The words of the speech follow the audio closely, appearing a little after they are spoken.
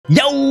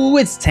Yo,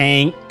 it's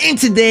Tang, and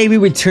today we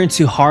return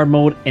to hard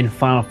mode in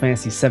Final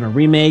Fantasy VII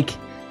Remake.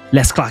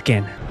 Let's clock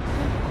in.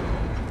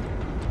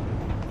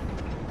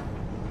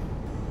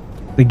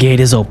 The gate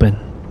is open.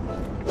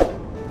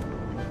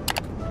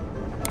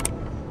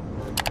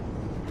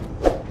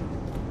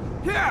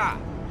 Yeah.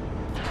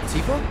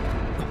 Tifa?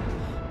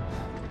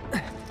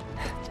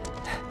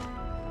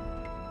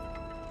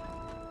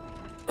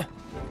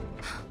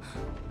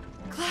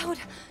 Cloud,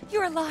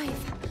 you're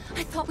alive.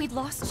 I thought we'd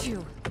lost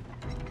you.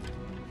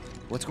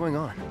 What's going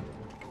on?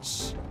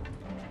 Shh.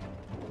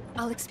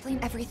 I'll explain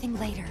everything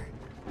later.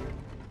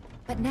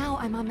 But now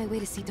I'm on my way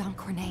to see Don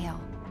Corneo.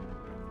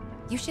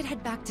 You should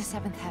head back to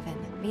 7th Heaven,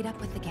 meet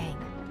up with the gang.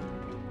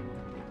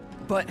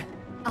 But...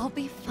 I'll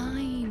be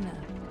fine.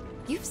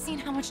 You've seen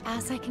how much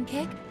ass I can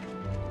kick?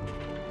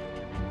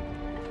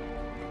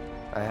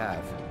 I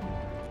have.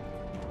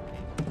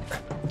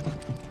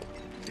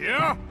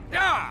 Yeah?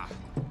 Yeah!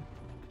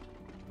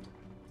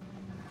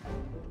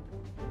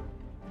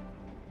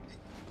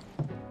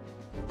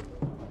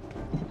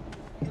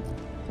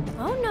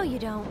 Oh, no you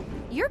don't.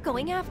 You're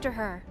going after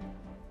her.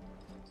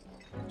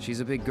 She's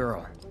a big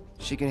girl.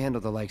 She can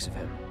handle the likes of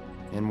him.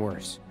 And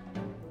worse.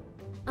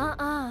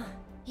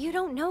 You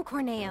don't know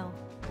Corneo.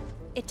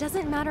 It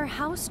doesn't matter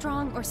how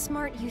strong or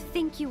smart you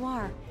think you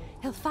are.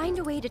 He'll find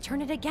a way to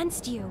turn it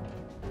against you.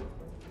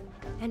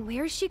 And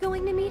where's she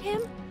going to meet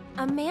him?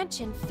 A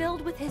mansion filled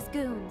with his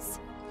goons.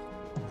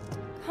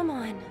 Come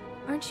on,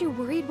 aren't you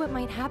worried what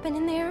might happen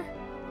in there?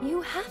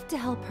 You have to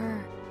help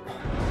her.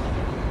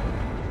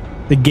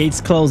 The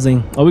gate's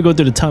closing. Oh, we go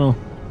through the tunnel.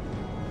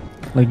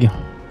 Like,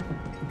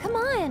 Come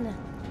on.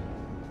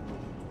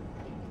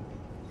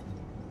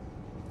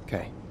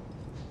 Okay.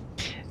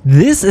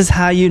 this is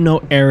how you know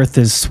Aerith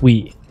is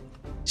sweet.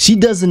 She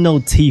doesn't know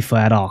Tifa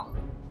at all,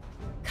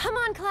 Come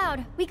on,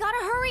 Cloud. We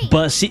gotta hurry.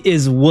 but she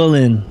is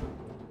willing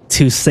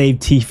to save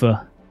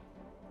Tifa.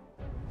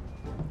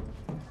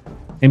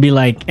 And be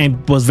like,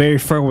 and was very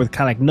firm with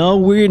kind of like,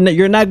 no,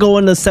 you're not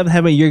going to 7th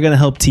Heaven. You're gonna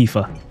help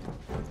Tifa.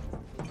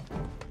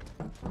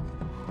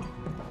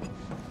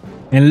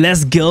 And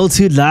let's go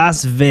to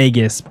Las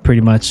Vegas,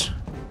 pretty much.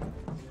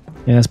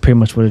 Yeah, that's pretty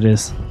much what it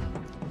is.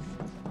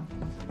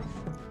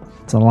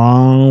 It's a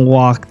long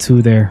walk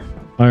to there.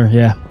 Or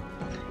yeah,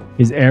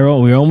 his arrow.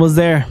 We're almost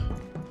there.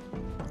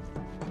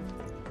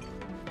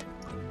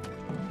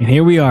 And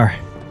here we are.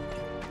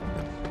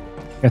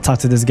 Gotta talk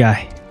to this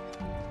guy.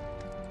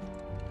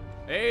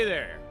 Hey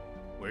there.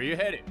 Where you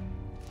headed?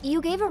 You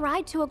gave a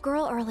ride to a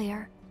girl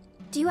earlier.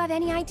 Do you have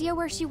any idea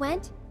where she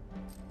went?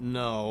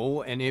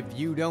 No, and if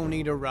you don't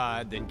need a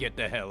ride, then get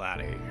the hell out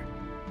of here.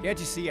 Can't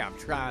you see I'm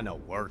trying to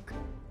work?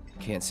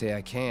 Can't say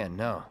I can,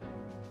 no.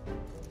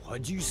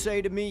 What'd you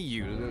say to me,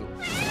 you little...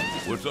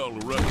 What's all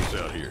the ruckus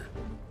out here?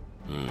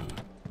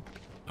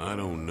 I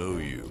don't know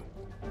you.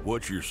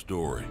 What's your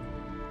story?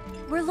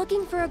 We're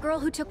looking for a girl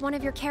who took one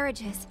of your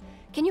carriages.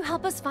 Can you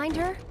help us find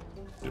her?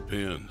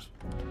 Depends.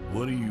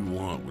 What do you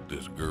want with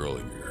this girl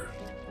of yours?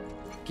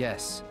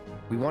 Guess.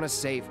 We want to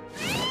save...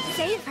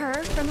 Save her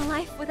from a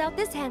life without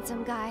this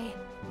handsome guy.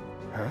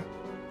 Huh?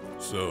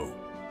 So,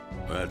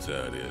 that's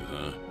how it is,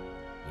 huh?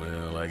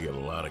 Well, I get a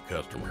lot of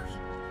customers.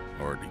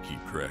 Hard to keep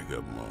track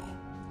of them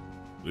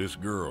all. This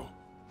girl,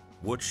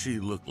 what's she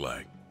look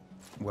like?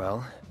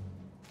 Well...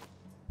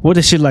 What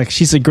is she like?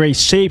 She's a great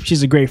shape.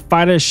 She's a great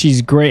fighter.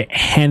 She's great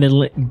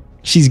handling.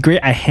 She's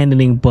great at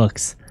handling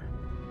books.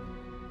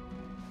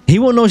 He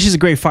won't know she's a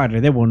great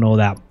fighter. They won't know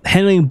that.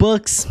 Handling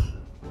books,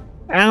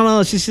 I don't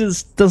know. She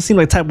just doesn't seem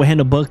like the type of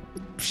handle book.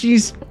 She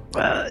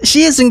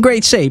is in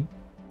great shape.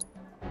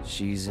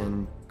 She's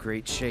in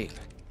great shape.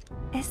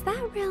 Is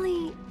that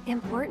really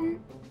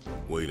important?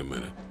 Wait a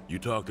minute. You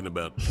talking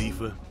about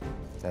Tifa?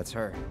 That's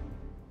her.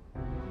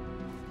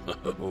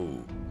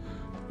 Oh,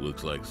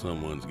 looks like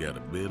someone's got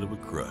a bit of a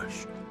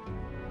crush.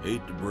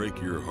 Hate to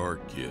break your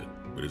heart, kid,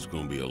 but it's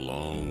gonna be a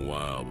long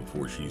while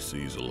before she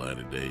sees the light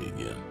of day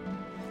again.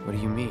 What do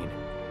you mean?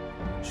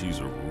 She's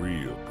a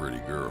real pretty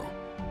girl.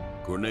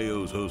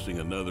 Corneo's hosting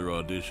another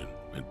audition,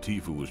 and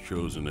Tifa was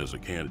chosen as a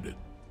candidate.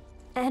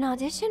 An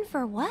audition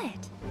for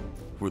what?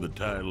 For the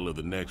title of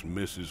the next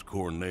Mrs.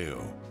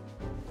 Corneo.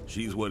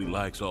 She's what he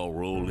likes all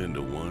rolled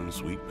into one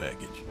sweet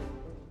package.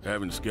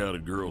 Having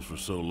scouted girls for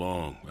so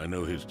long, I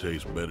know his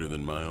taste better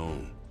than my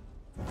own.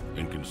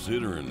 And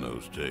considering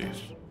those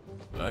tastes,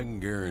 I can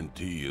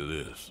guarantee you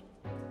this.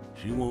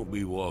 She won't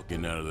be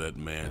walking out of that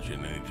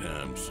mansion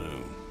anytime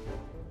soon.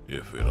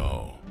 If at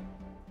all.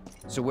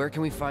 So where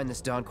can we find this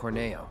Don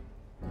Corneo?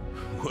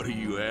 What are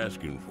you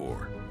asking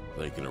for?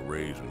 Thinking of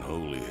raising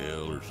holy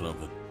hell or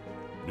something?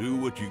 Do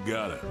what you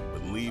gotta,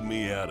 but leave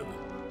me out of it.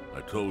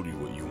 I told you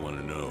what you want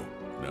to know.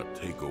 Now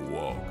take a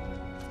walk.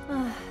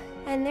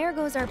 And there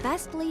goes our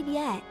best lead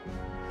yet.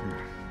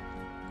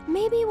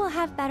 Maybe we'll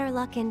have better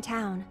luck in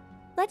town.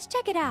 Let's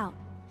check it out.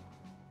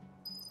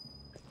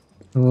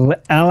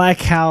 I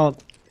like how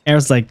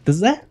Aerith's like, is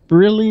that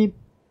really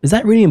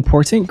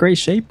important? Great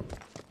shape.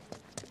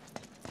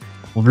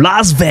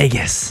 Las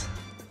Vegas.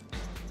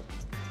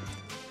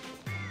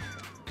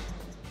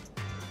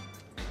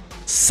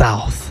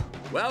 South.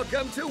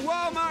 Welcome to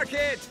Wall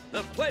Market,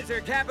 the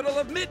pleasure capital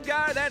of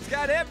Midgar that's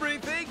got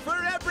everything for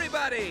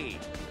everybody.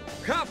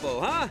 Couple,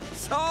 huh?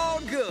 It's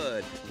all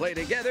good. Play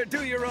together,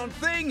 do your own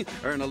thing,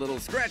 earn a little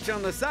scratch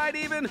on the side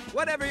even.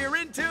 Whatever you're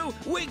into,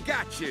 we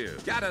got you.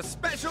 Got a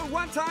special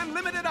one-time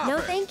limited offer. No,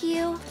 thank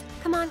you.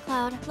 Come on,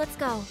 Cloud. Let's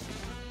go.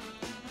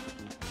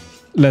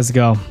 Let's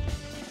go.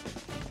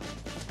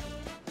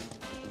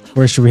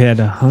 Where should we head?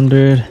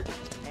 100.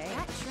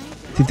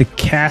 See the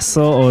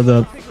castle or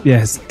the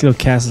the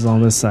castle's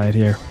on this side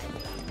here.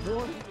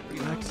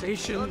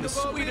 Relaxation, the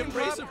sweet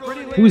embrace of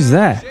pretty Who's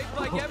that?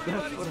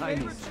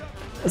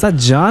 Is that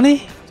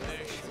Johnny?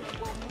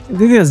 I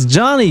think that's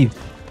Johnny.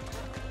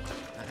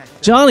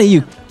 Johnny,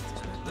 you.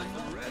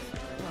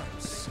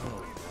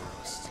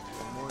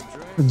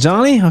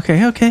 Johnny?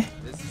 Okay, okay.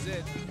 This is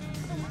it.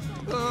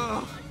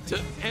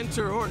 To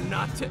enter or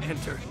not to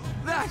enter?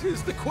 That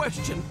is the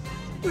question.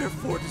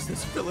 Wherefore does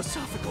this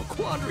philosophical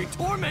quandary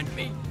torment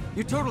me?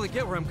 You totally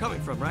get where I'm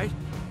coming from, right?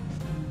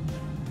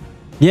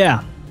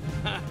 Yeah.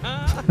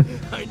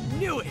 I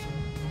knew it!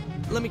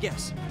 Let me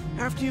guess.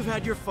 After you've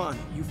had your fun,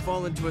 you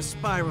fall into a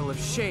spiral of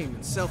shame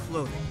and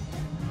self-loathing.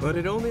 But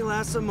it only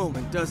lasts a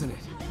moment, doesn't it?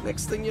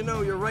 Next thing you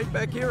know, you're right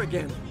back here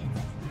again.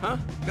 Huh?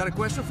 Got a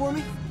question for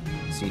me?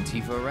 Seen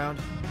Tifa around?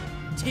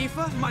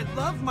 Tifa? My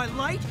love? My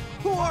light?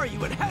 Who are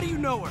you and how do you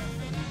know her?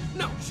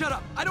 No, shut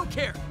up. I don't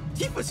care.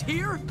 Tifa's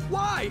here?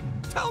 Why?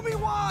 Tell me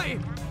why!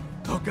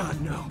 Oh god,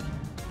 no.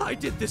 I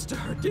did this to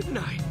her, didn't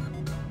I?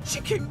 She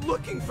came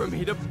looking for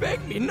me to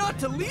beg me not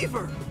to leave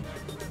her.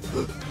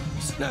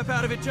 Snap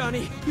out of it,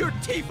 Johnny. Your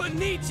Tifa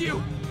needs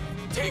you.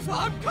 Tifa,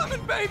 I'm coming,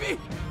 baby!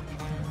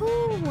 Who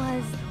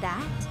was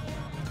that?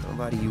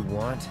 Nobody you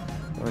want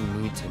or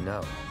need to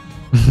know.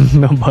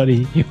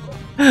 Nobody.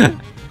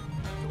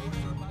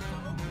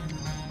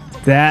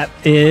 That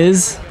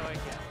is.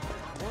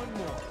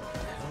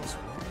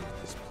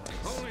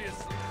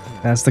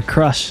 That's the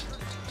crush.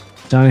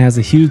 Johnny has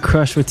a huge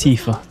crush with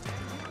Tifa.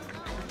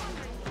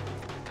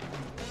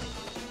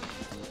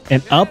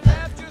 And up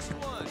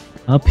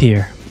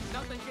here.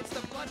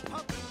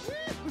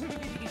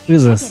 What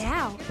is this? Check it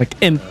out. Like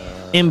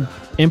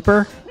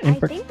Imper? I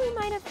think we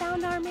might have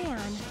found our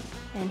man.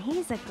 And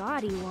he's a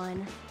gaudy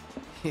one.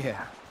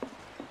 Yeah.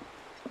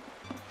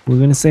 We're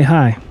gonna say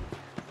hi.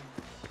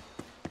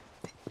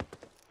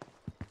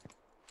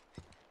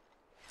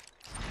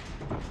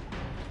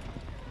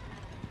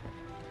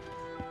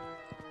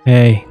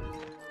 Hey,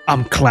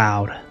 I'm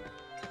Cloud.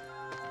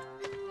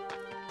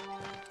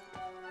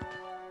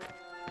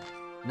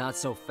 Not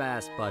so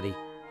fast, buddy.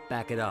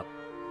 Back it up.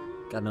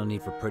 Got no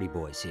need for pretty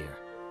boys here.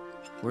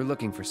 We're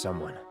looking for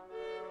someone.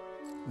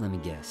 Let me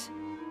guess.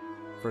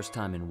 First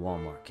time in Wall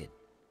Market.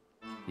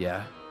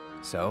 Yeah?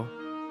 So?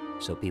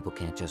 So people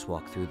can't just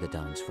walk through the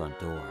Don's front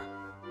door.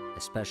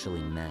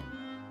 Especially men.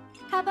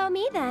 How about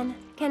me then?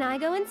 Can I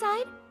go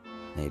inside?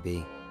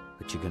 Maybe,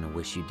 but you're gonna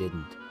wish you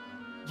didn't.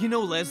 You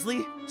know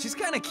Leslie? She's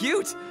kinda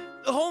cute.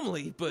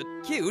 Homely, but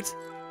cute.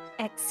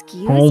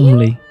 Excuse you?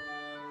 Homely.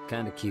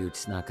 Kinda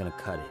cute's not gonna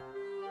cut it.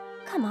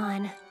 Come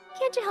on.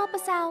 Can't you help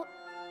us out?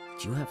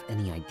 Do you have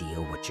any idea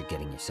what you're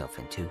getting yourself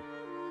into?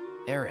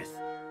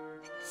 Aerith.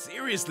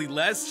 Seriously,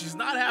 Les, she's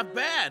not half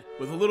bad.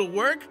 With a little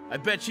work, I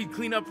bet she'd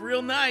clean up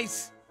real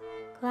nice.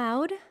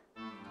 Cloud,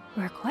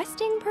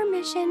 requesting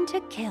permission to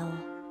kill.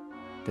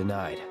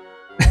 Denied.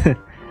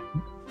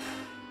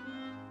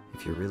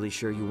 If you're really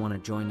sure you want to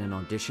join an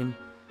audition,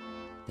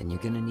 then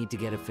you're gonna need to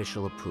get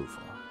official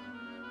approval.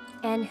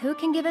 And who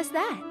can give us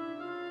that?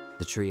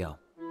 The trio.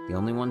 The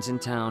only ones in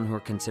town who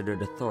are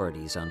considered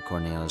authorities on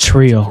Corneo's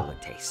Trio. particular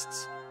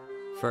tastes.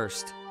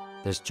 First,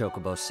 there's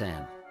Chocobo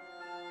Sam.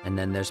 And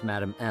then there's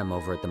Madam M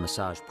over at the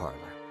massage parlor.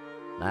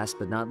 Last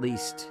but not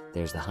least,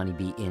 there's the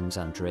Honeybee Inn's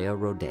Andrea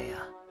Rodea.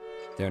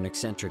 They're an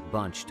eccentric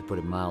bunch, to put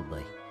it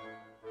mildly.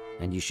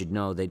 And you should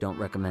know they don't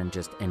recommend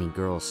just any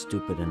girl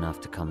stupid enough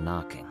to come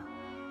knocking.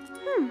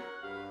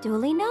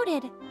 Duly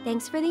noted.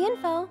 Thanks for the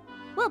info.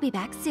 We'll be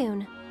back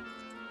soon.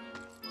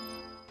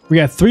 We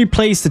got 3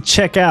 places to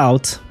check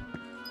out.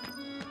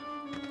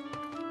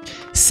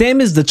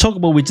 Sam is the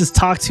chocobo we just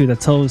talked to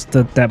that told us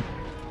that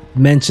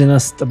mentioned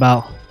us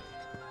about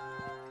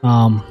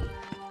oh.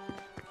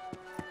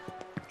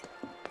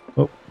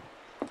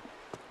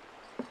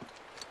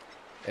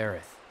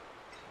 Aerith.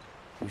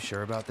 You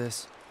sure about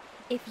this?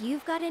 If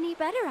you've got any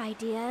better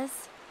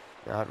ideas.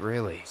 Not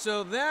really.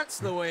 So that's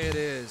the way it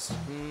is.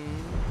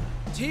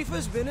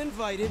 Tifa's been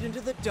invited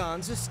into the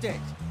Don's estate.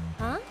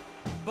 Huh?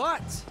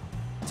 But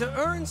to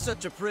earn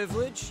such a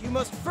privilege, you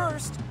must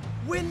first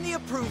win the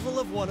approval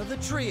of one of the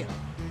trio.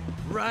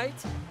 Right?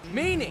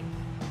 Meaning,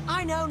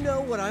 I now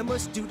know what I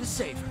must do to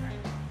save her.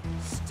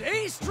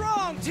 Stay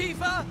strong,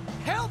 Tifa!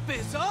 Help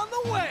is on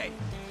the way!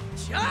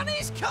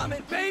 Johnny's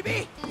coming,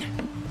 baby!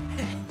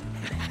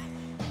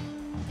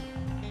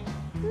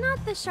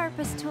 Not the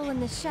sharpest tool in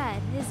the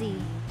shed, is he?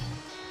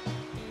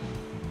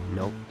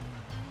 Nope.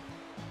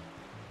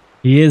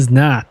 He is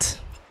not.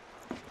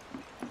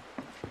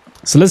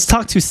 So let's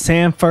talk to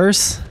Sam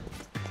first.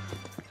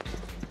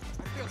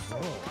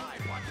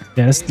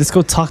 Yeah, let's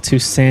go talk to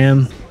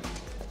Sam.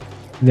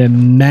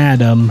 Then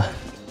Madam,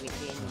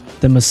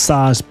 the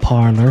massage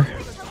parlor.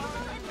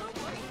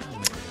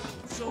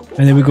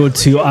 And then we go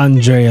to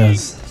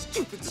Andrea's.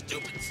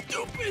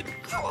 Stupid!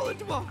 Crawl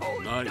into a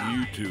hole. Not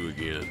you two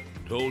again.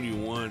 Told you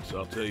once,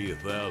 I'll tell you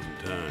 1,000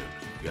 times.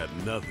 Got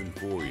nothing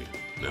for you.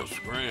 Now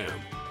scram.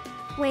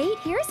 Wait,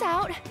 here's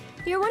out.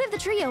 You're one of the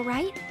trio,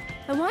 right?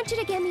 I want you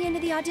to get me into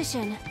the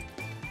audition.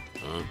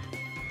 Huh?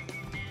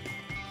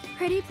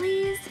 Pretty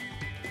please?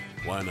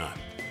 Why not?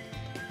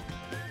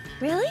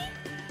 Really?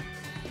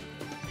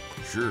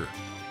 Sure.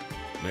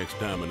 Next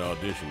time an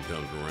audition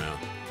comes around,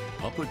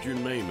 I'll put your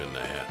name in the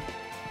hat.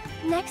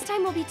 Next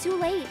time will be too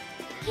late.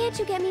 Can't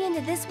you get me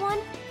into this one?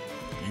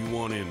 You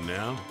want in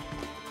now?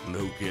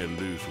 No can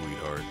do,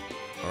 sweetheart.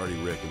 Already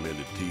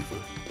recommended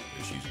Tifa,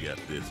 and she's got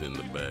this in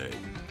the bag.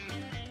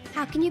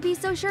 How can you be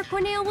so sure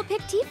Corneo will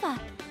pick Tifa?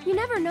 You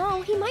never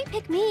know, he might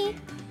pick me.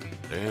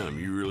 Damn,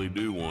 you really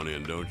do want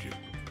in, don't you?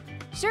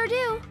 Sure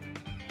do.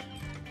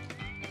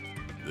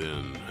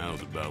 Then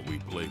how's about we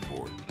play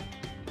for it?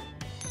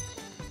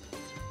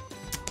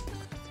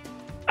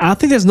 I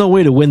think there's no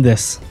way to win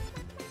this.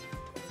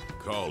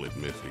 Call it,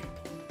 Missy.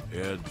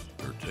 Heads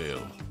or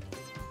tails?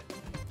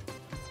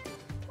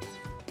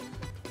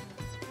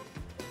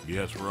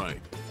 Guess right,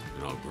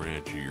 and I'll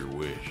grant you your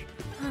wish.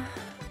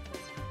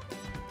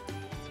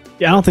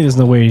 Yeah, I don't think there's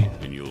no way.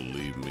 And you'll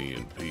leave me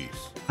in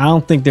peace. I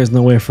don't think there's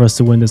no way for us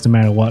to win this no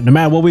matter what. No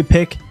matter what we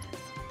pick,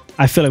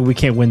 I feel like we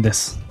can't win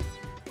this.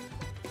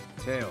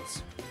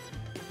 Tails.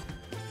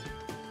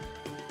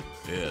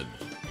 Heads.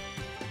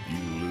 You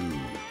lose.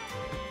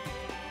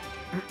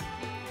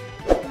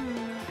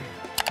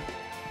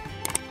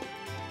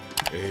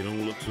 Hey,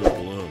 don't look so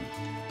glum.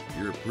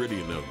 You're a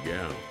pretty enough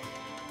gal.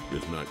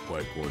 Just not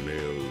quite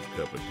Corneo's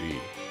cup of tea.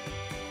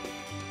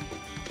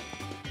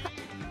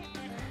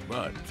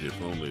 But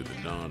if only the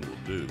Don will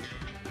do,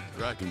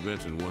 try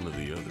convincing one of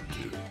the other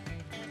two.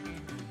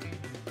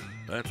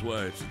 That's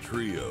why it's a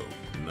trio,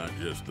 not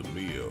just the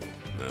Mio.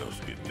 Now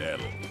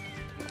skedaddle.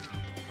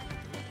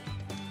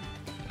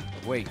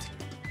 Wait.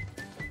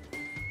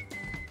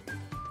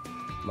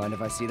 Mind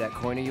if I see that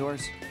coin of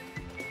yours?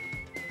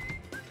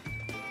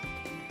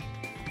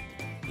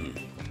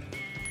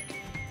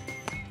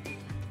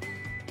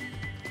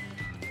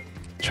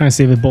 Trying to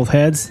save it both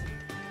heads.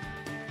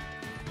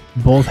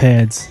 Both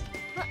heads.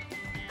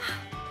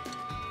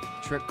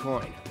 Trick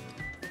coin.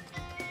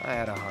 I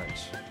had a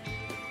hunch.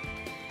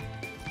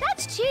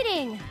 That's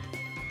cheating.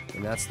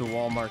 And that's the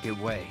wall market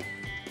way.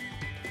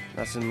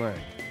 Lesson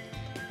learned.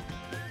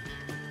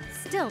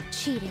 Still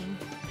cheating.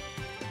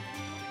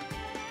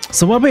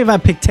 So what about if I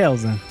pick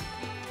tails then?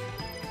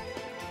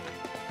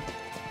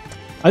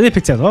 I did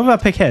pick tails. What if I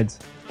pick heads?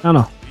 I don't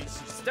know.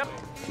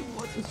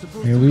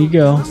 Here we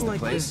go.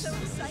 Place?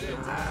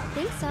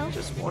 Think so.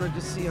 Just wanted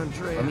to see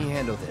Andrea. Let me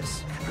handle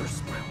this.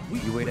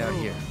 You wait out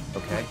here,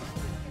 okay?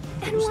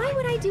 And why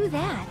would I do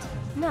that?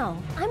 No,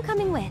 I'm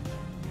coming with.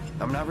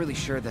 I'm not really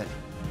sure that...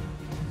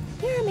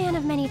 You're a man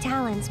of many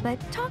talents, but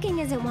talking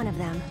isn't one of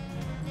them.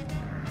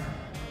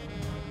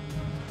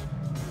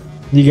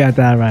 You got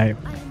that right.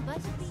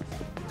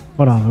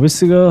 Hold on.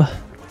 Let's go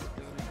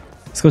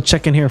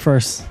check in here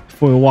first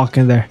before we walk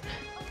in there.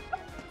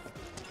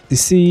 You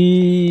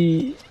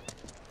see...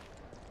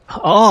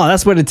 Oh,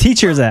 that's where the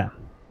teacher's at.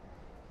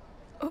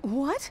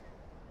 What?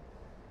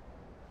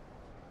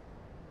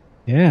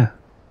 Yeah.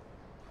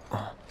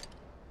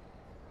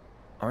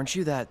 Aren't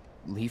you that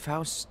Leaf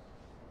House?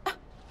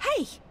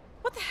 Hey!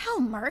 What the hell,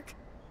 Merc?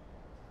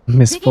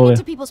 Miss Digging Fuller.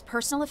 into people's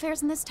personal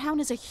affairs in this town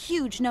is a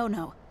huge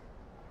no-no.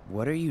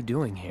 What are you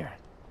doing here?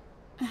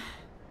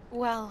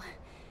 Well,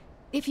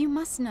 if you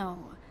must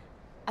know,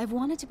 I've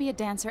wanted to be a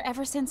dancer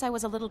ever since I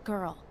was a little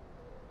girl.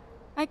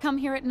 I come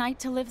here at night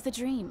to live the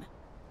dream.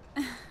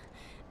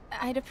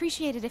 I'd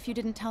appreciate it if you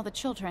didn't tell the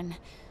children,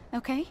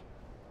 okay?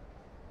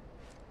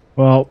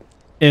 Well,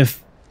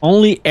 if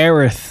only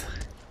Aerith.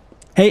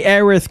 Hey,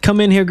 Aerith, come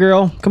in here,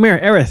 girl. Come here,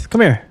 Aerith.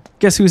 Come here.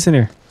 Guess who's in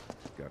here?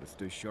 Gotta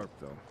stay sharp,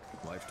 though.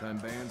 Lifetime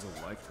ban's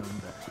a lifetime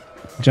ban.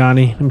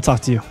 Johnny, let me talk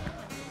to you.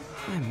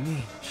 I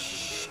mean,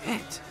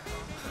 shit.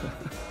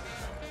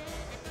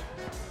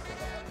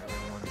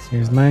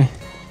 Here's my...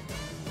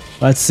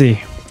 Let's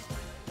see.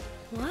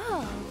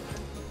 Whoa.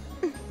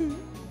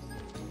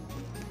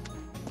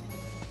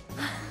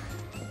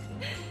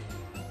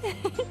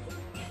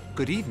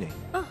 Good evening.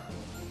 Oh.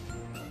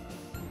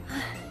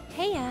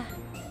 Hey,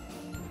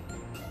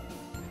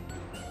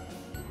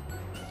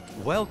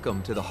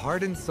 Welcome to the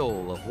heart and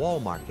soul of Wall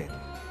Market,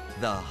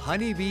 the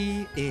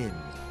Honeybee Inn.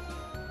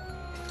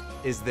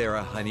 Is there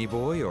a honey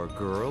boy or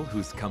girl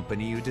whose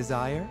company you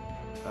desire?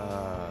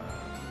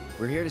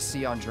 We're here to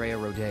see Andrea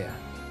Rodea.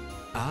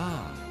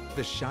 Ah,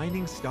 the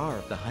shining star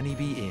of the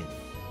Honeybee Inn.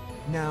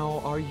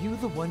 Now, are you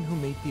the one who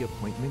made the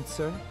appointment,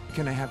 sir?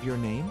 Can I have your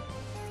name?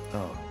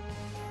 Oh,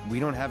 we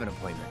don't have an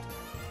appointment.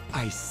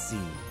 I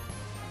see.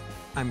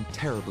 I'm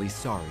terribly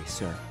sorry,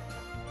 sir.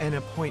 An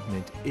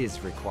appointment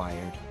is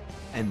required,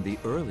 and the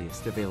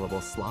earliest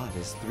available slot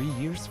is 3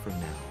 years from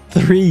now.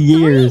 3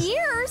 years. 3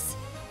 years?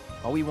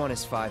 All we want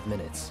is 5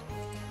 minutes.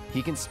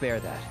 He can spare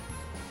that.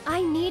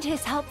 I need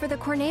his help for the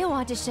Corneo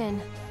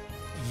audition.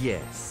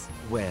 Yes,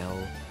 well,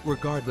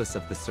 regardless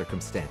of the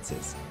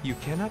circumstances, you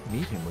cannot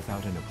meet him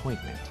without an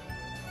appointment.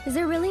 Is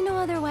there really no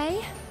other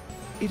way?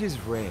 It is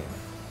rare,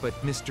 but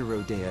Mr.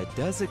 Rodea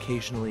does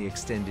occasionally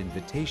extend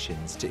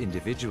invitations to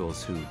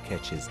individuals who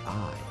catch his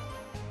eye.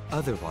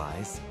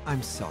 Otherwise,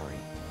 I'm sorry,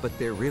 but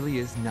there really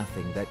is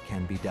nothing that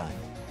can be done.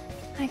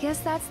 I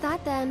guess that's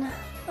that then.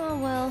 Oh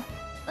well,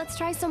 let's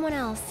try someone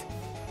else.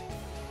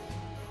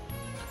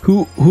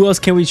 Who else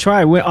can we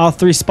try? We're all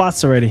 3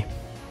 spots already.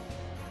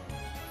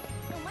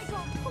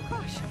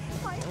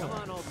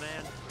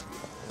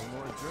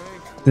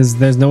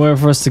 There's nowhere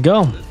for us to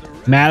go.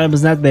 Madam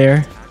is not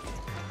there.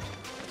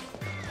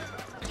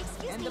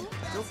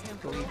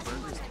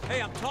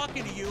 Hey, I'm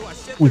talking to you. I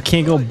said We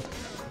can't go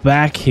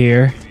back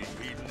here.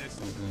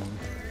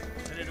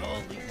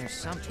 There's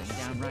something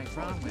downright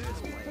wrong with this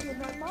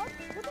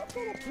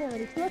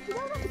place.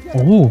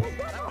 Oh.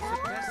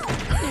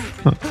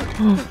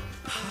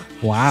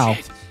 Wow.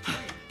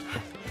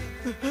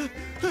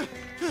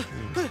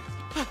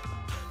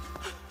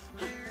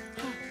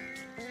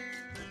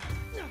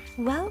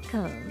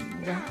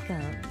 Welcome,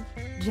 welcome.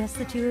 Just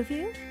the 2 of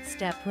you?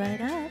 Step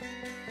right up.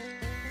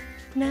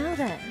 Now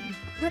then,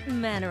 what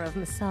manner of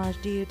massage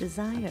do you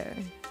desire?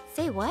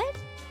 Say what?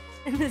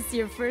 Is this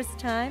your first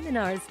time in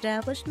our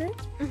establishment?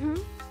 Mm-hmm.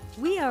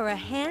 We are a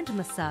hand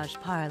massage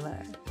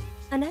parlor.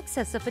 An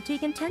excess of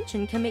fatigue and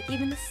tension can make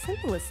even the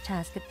simplest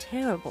task a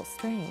terrible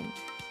strain.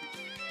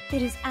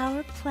 It is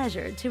our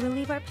pleasure to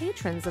relieve our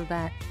patrons of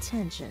that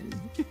tension.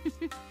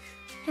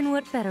 And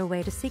what better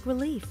way to seek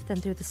relief than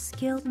through the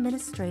skilled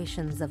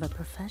ministrations of a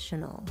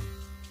professional?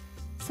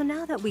 So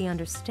now that we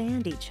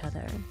understand each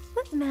other,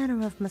 what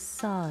manner of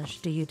massage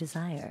do you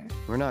desire?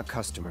 We're not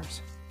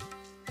customers.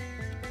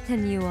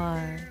 Then you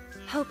are...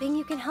 Hoping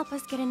you can help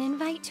us get an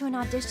invite to an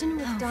audition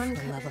with Don.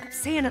 For the love of...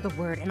 Say another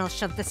word and I'll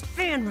shove this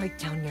fan right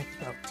down your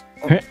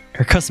throat.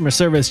 Her customer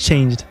service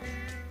changed.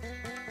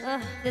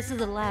 This is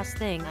the last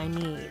thing I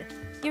need.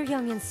 You're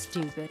young and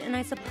stupid, and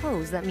I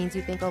suppose that means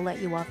you think I'll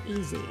let you off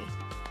easy.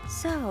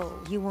 So,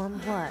 you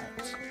want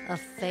what? A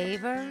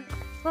favor?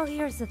 Well,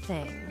 here's the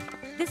thing.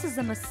 This is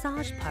a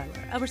massage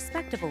parlor, a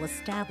respectable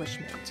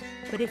establishment.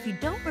 But if you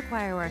don't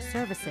require our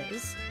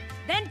services,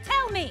 then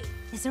tell me!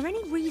 Is there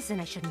any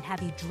reason I shouldn't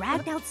have you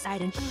dragged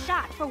outside and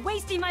shot for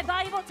wasting my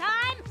valuable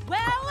time?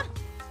 Well...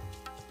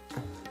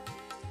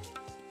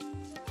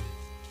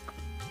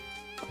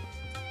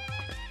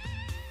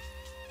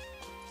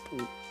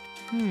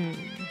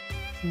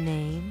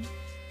 Name?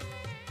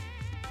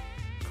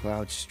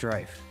 Cloud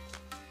Strife.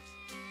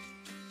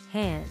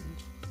 Hand.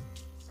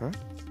 Huh?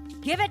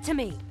 Give it to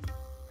me!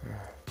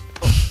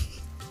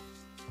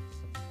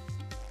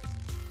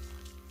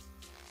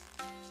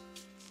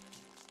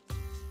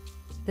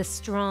 The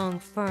strong,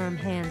 firm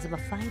hands of a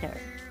fighter,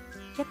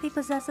 yet they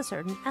possess a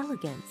certain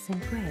elegance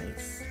and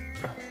grace.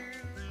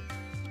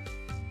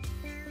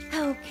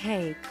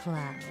 Okay,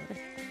 Cloud.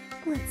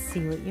 Let's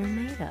see what you're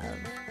made of.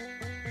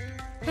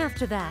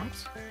 After that,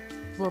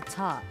 we'll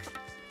talk.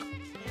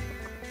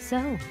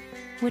 So,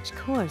 which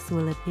course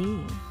will it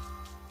be?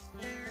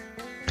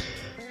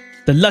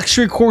 The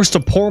luxury course, the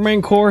poor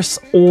man course,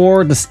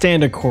 or the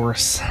standard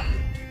course?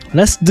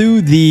 Let's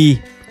do the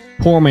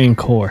poor man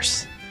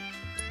course.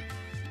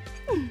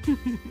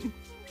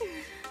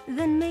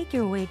 Then make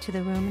your way to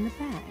the room in the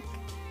back.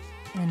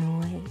 And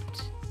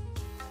wait.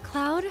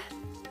 Cloud?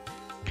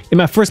 In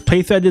my first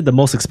playthrough, I did the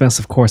most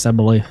expensive course, I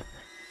believe.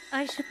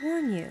 I should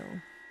warn you,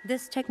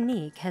 this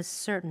technique has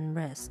certain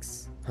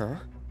risks. Huh?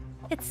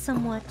 It's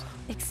somewhat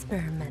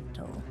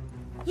experimental.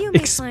 You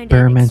may find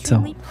it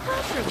extremely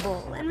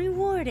pleasurable and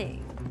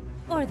rewarding.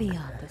 Or the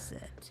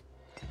opposite.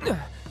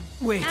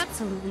 Wait.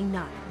 Absolutely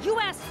not. You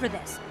asked for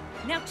this.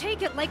 Now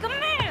take it like a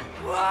man!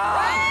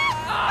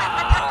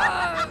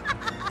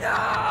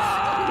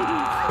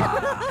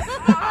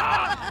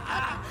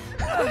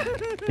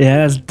 Yeah,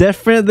 that's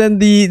different than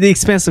the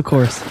expensive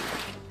course.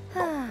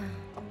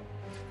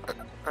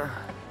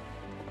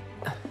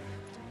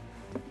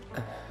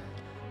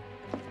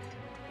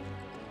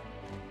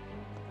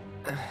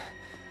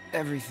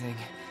 Everything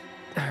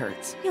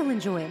hurts. You'll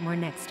enjoy it more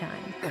next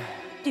time.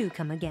 Do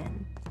come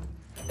again.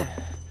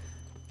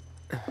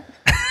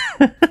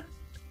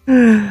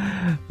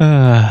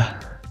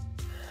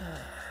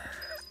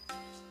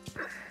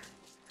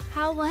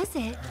 How was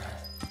it?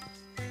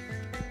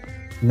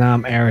 Nah,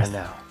 I'm Aerith.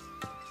 No.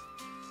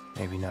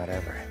 Maybe not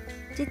ever.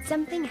 Did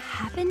something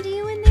happen to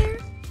you in there?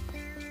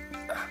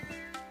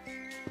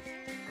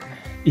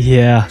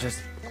 Yeah.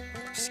 Just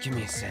give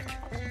me a sec.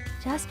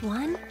 Just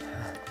one?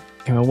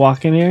 Can we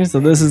walk in here? So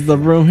this is the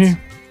room here?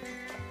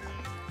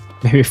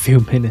 Maybe a few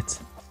minutes.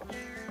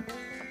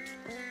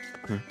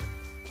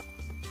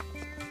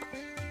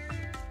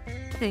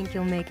 Think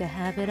you'll make a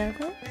habit of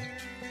it?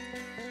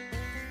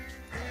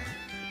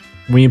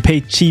 When you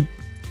pay cheap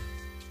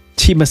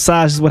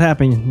massages, what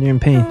happened? You're in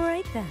pain.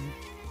 Alright then.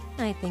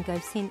 I think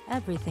I've seen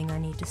everything I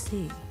need to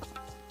see.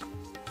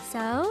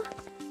 So?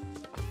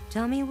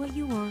 Tell me what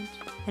you want,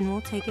 and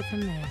we'll take it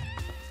from there.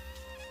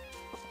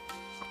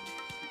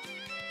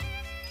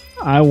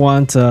 I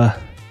want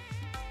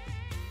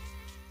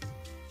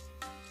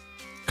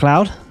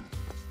Cloud.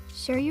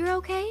 Sure you're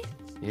okay?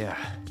 Yeah.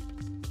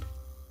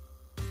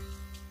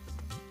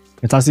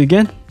 Can I talk to you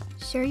again?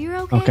 Sure you're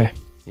okay? Okay.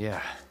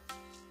 Yeah.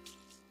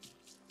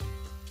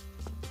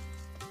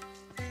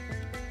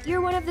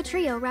 You're one of the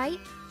trio, right?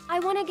 I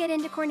want to get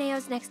into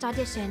Corneo's next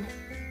audition.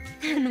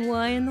 And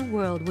why in the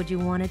world would you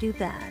want to do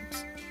that?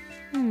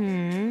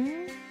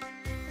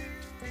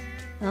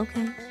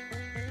 Okay.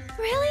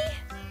 Really?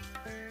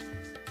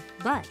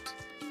 But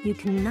you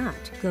cannot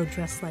go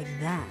dressed like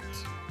that.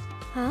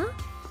 Huh?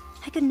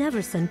 I could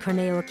never send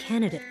Corneo a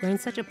candidate wearing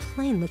such a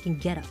plain-looking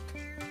getup.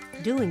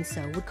 Doing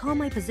so would call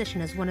my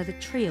position as one of the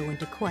trio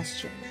into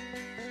question.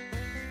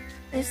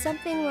 Is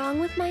something wrong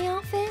with my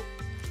outfit?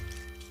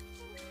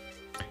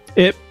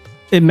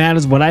 It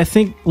matters what I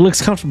think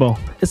looks comfortable.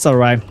 It's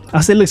alright.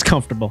 I'll say it looks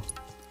comfortable.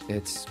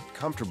 It's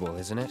comfortable,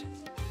 isn't it?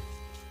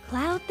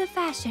 Cloud the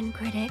fashion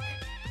critic.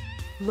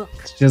 Look,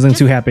 She doesn't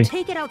too happy.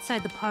 Take it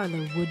outside the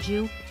parlor, would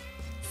you?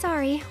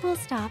 Sorry, we'll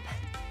stop.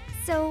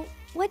 So,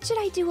 what should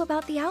I do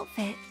about the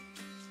outfit?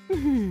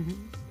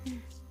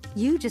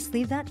 You just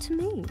leave that to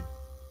me.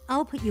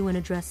 I'll put you in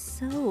a dress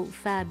so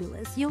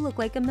fabulous, you'll look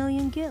like a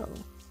million gil.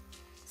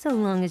 So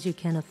long as you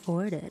can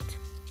afford it.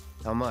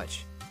 How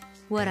much?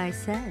 What I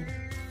said.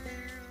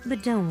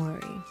 But don't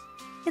worry.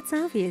 It's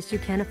obvious you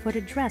can't afford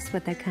a dress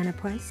with that kind of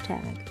price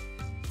tag.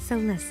 So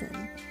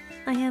listen,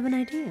 I have an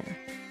idea.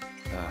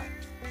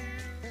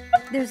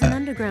 There's an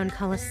underground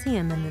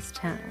coliseum in this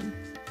town.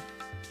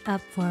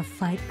 Up for a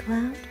fight,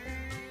 Cloud?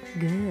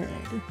 Good.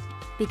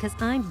 Because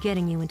I'm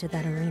getting you into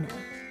that arena.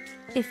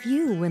 If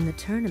you win the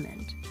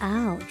tournament,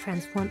 I'll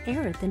transform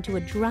Aerith into a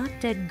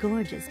drop-dead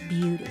gorgeous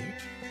beauty.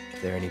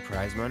 There any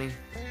prize money?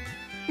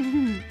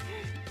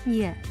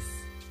 Yes,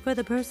 for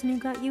the person who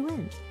got you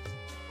in.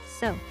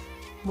 So,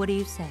 what do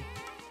you say?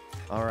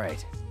 All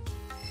right.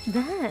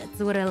 That's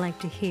what I like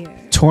to hear.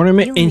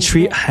 Tournament You'll need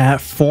entry this.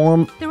 hat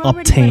form They're already letting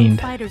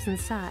obtained. fighters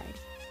inside.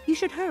 You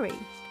should hurry.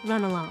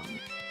 Run along.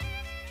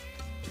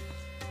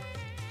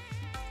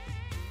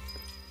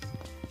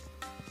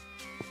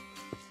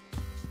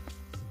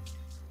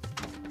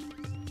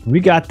 We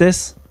got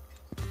this.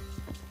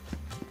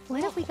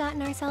 What have we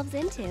gotten ourselves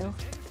into?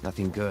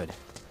 Nothing good.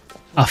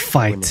 A Wouldn't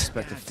fight.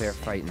 expect a fair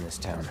fight in this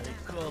town.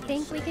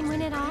 Think we can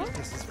win it all?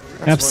 That's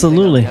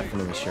Absolutely. one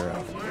thing I'm definitely sure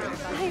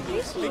of. I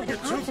appreciate the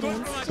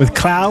confidence. With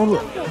Cloud,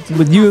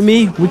 with you and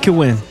me, we can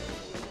win.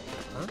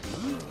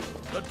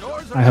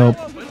 I hope.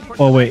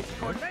 Oh wait.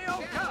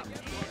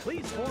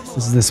 This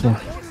is this one.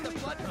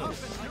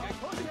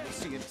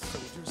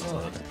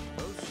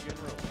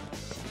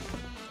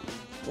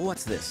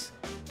 What's this?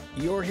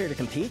 You're here to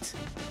compete?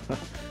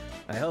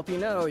 I hope you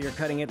know you're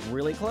cutting it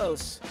really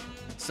close.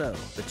 So,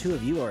 the two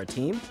of you are a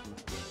team?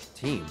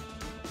 Team?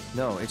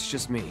 No, it's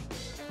just me.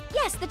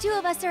 Yes, the two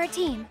of us are a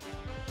team.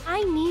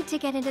 I need to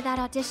get into that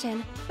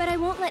audition, but I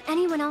won't let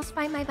anyone else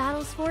fight my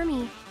battles for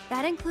me.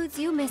 That includes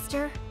you,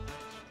 mister.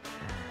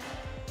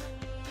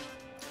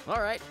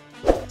 Alright,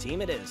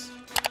 team it is.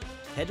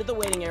 Head to the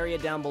waiting area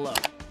down below.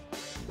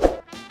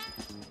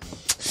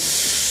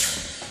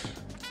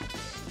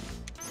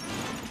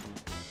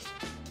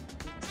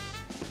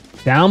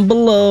 Down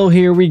below,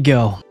 here we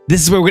go.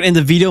 This is where we're gonna end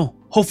the video.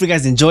 Hopefully you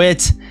guys enjoy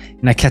it,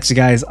 and I catch you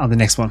guys on the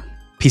next one.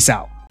 Peace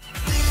out.